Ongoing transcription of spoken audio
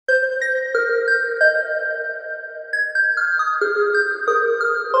Well,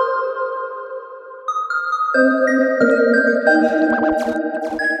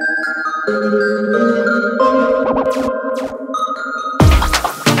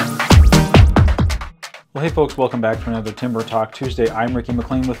 hey folks, welcome back to another Timber Talk Tuesday. I'm Ricky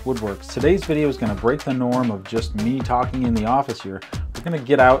McLean with Woodworks. Today's video is going to break the norm of just me talking in the office here. We're going to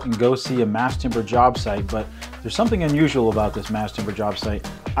get out and go see a mass timber job site, but there's something unusual about this mass timber job site.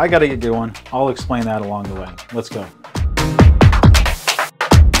 I got to get going. I'll explain that along the way. Let's go.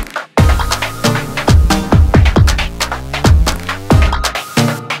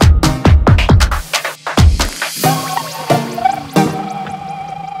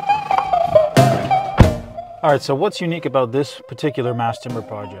 Alright, so what's unique about this particular mass timber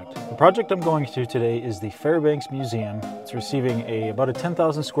project? The project I'm going to today is the Fairbanks Museum. It's receiving about a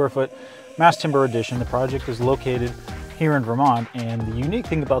 10,000 square foot mass timber addition. The project is located here in Vermont, and the unique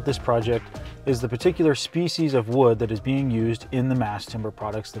thing about this project is the particular species of wood that is being used in the mass timber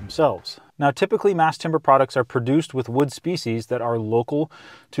products themselves. Now, typically mass timber products are produced with wood species that are local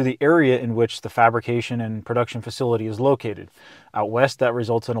to the area in which the fabrication and production facility is located. Out west, that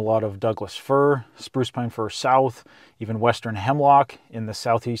results in a lot of Douglas fir, spruce pine fir south, even western hemlock. In the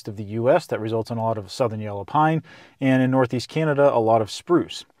southeast of the US, that results in a lot of southern yellow pine, and in northeast Canada, a lot of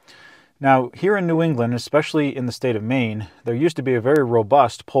spruce. Now, here in New England, especially in the state of Maine, there used to be a very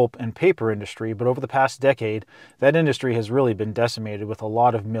robust pulp and paper industry, but over the past decade, that industry has really been decimated with a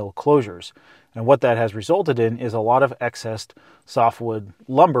lot of mill closures. And what that has resulted in is a lot of excess softwood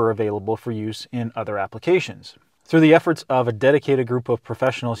lumber available for use in other applications. Through the efforts of a dedicated group of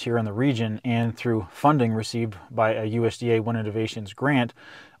professionals here in the region and through funding received by a USDA One Innovations grant,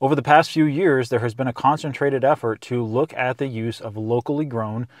 over the past few years, there has been a concentrated effort to look at the use of locally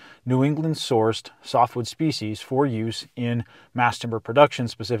grown, New England sourced softwood species for use in mass timber production,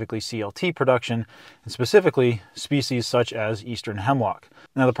 specifically CLT production, and specifically species such as Eastern Hemlock.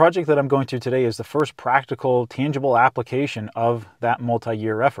 Now, the project that I'm going to today is the first practical, tangible application of that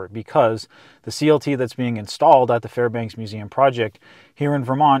multi-year effort, because the CLT that's being installed at the Fairbanks Museum project here in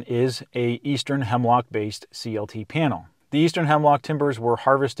Vermont is a Eastern Hemlock-based CLT panel. The Eastern Hemlock timbers were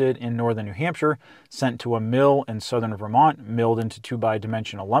harvested in northern New Hampshire, sent to a mill in southern Vermont, milled into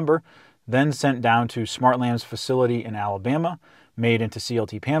 2x-dimensional lumber, then sent down to Smartland's facility in Alabama, made into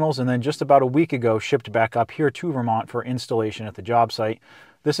CLT panels, and then just about a week ago shipped back up here to Vermont for installation at the job site.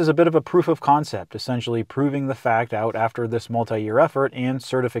 This is a bit of a proof of concept, essentially proving the fact out after this multi-year effort and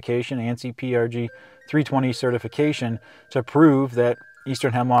certification, ANSI PRG 320 certification, to prove that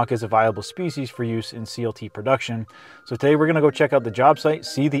Eastern Hemlock is a viable species for use in CLT production. So today we're going to go check out the job site,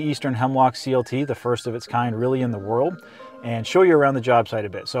 see the Eastern Hemlock CLT, the first of its kind really in the world, and show you around the job site a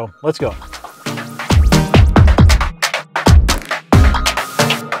bit. So let's go.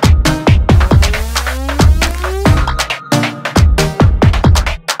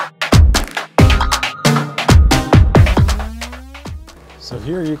 So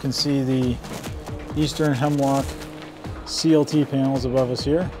here you can see the Eastern Hemlock CLT panels above us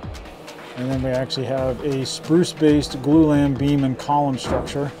here, and then we actually have a spruce-based glulam beam and column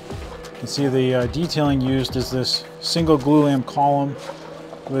structure. You can see the detailing used is this single glulam column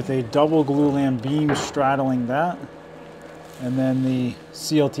with a double glulam beam straddling that, and then the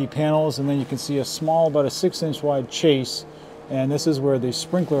CLT panels, and then you can see a small, about a 6-inch wide chase, and this is where the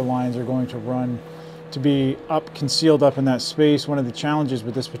sprinkler lines are going to run to be concealed up in that space. One of the challenges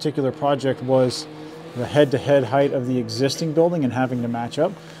with this particular project was the head-to-head height of the existing building and having to match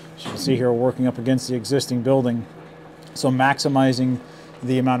up. As you can see here, we're working up against the existing building. So maximizing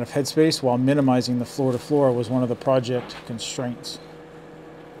the amount of headspace while minimizing the floor-to-floor was one of the project constraints.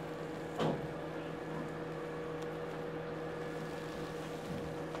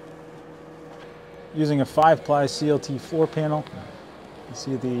 Using a 5-ply CLT floor panel, you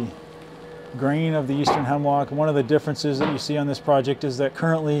see the grain of the Eastern Hemlock. One of the differences that you see on this project is that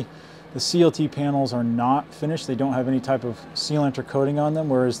currently the CLT panels are not finished. They don't have any type of sealant or coating on them,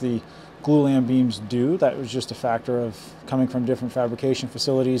 whereas the glulam beams do. That was just a factor of coming from different fabrication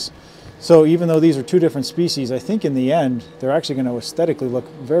facilities. So even though these are two different species, I think in the end, they're actually going to aesthetically look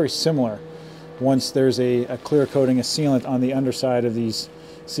very similar once there's a clear coating, a sealant on the underside of these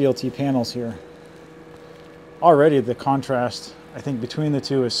CLT panels here. Already the contrast, I think, between the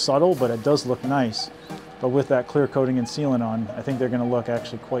two is subtle, but it does look nice. But with that clear coating and sealant on, I think they're going to look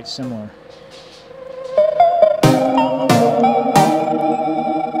actually quite similar.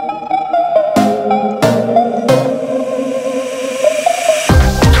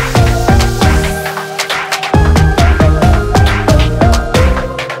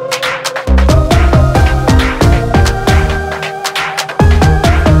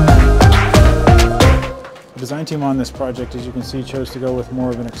 design team on this project, as you can see, chose to go with more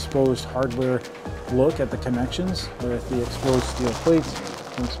of an exposed hardware look at the connections with the exposed steel plates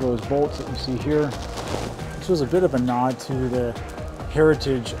and exposed bolts that you see here. This was a bit of a nod to the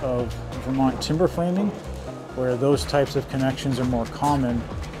heritage of Vermont timber framing, where those types of connections are more common,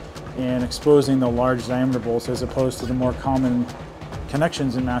 and exposing the large diameter bolts as opposed to the more common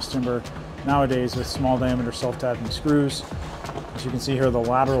connections in mass timber nowadays with small diameter self-tapping screws. As you can see here, the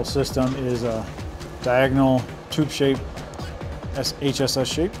lateral system is a diagonal tube shape, HSS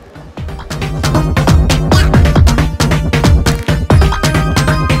shape.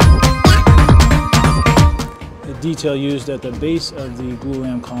 The detail used at the base of the glue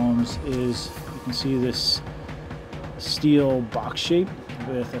lam columns is, you can see this steel box shape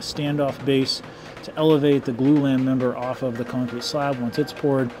with a standoff base to elevate the glue lam member off of the concrete slab once it's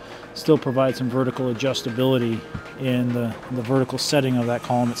poured, still provide some vertical adjustability in the vertical setting of that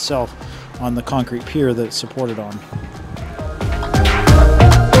column itself on the concrete pier that it's supported on.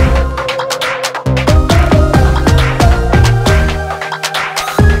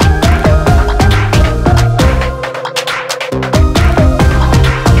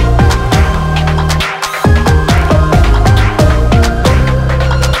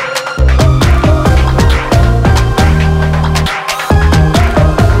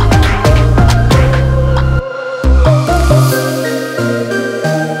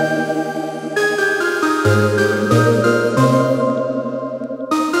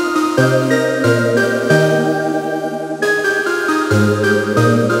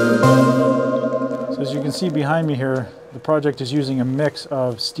 As you can see behind me here, the project is using a mix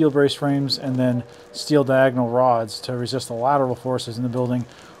of steel brace frames and then steel diagonal rods to resist the lateral forces in the building.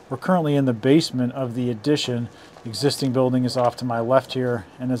 We're currently in the basement of the addition. The existing building is off to my left here,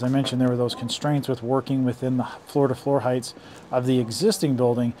 and as I mentioned, there were those constraints with working within the floor-to-floor heights of the existing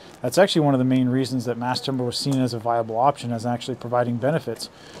building. That's actually one of the main reasons that mass timber was seen as a viable option as actually providing benefits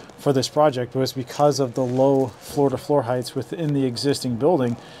for this project, was because of the low floor-to-floor heights within the existing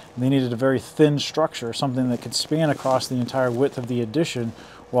building. They needed a very thin structure, something that could span across the entire width of the addition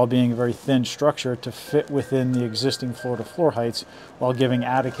while being a very thin structure to fit within the existing floor-to-floor heights while giving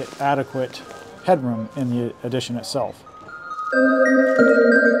adequate headroom in the addition itself.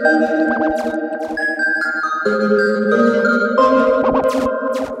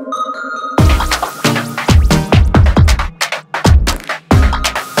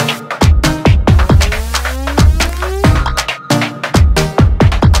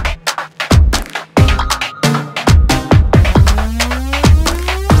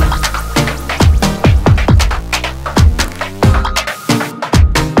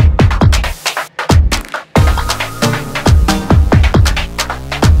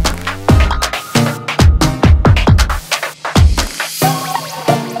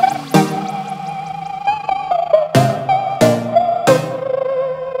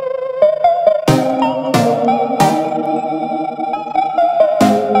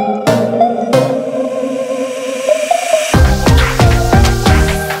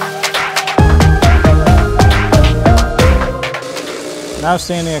 Now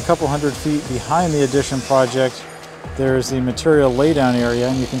standing a couple hundred feet behind the addition project, there's the material laydown area,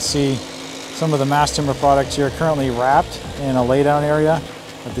 and you can see some of the mass timber products here currently wrapped in a laydown area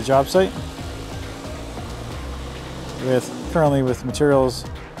at the job site, currently with materials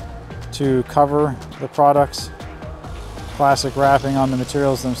to cover the products, plastic wrapping on the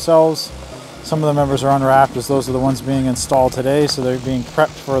materials themselves. Some of the members are unwrapped, as those are the ones being installed today, so they're being prepped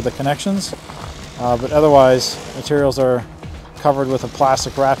for the connections. But otherwise, materials are covered with a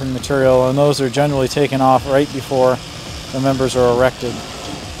plastic wrapping material, and those are generally taken off right before the members are erected.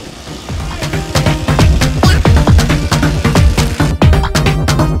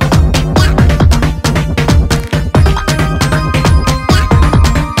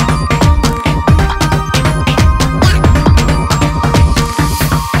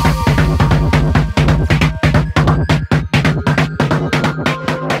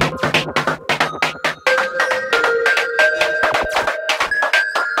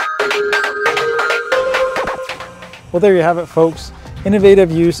 Well, there you have it, folks. Innovative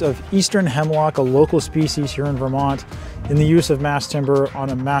use of Eastern Hemlock, a local species here in Vermont, in the use of mass timber on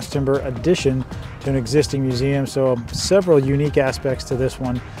a mass timber addition to an existing museum. So several unique aspects to this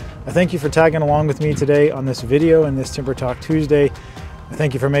one. I thank you for tagging along with me today on this video and this Timber Talk Tuesday. I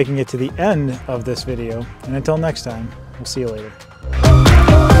thank you for making it to the end of this video. And until next time, we'll see you later.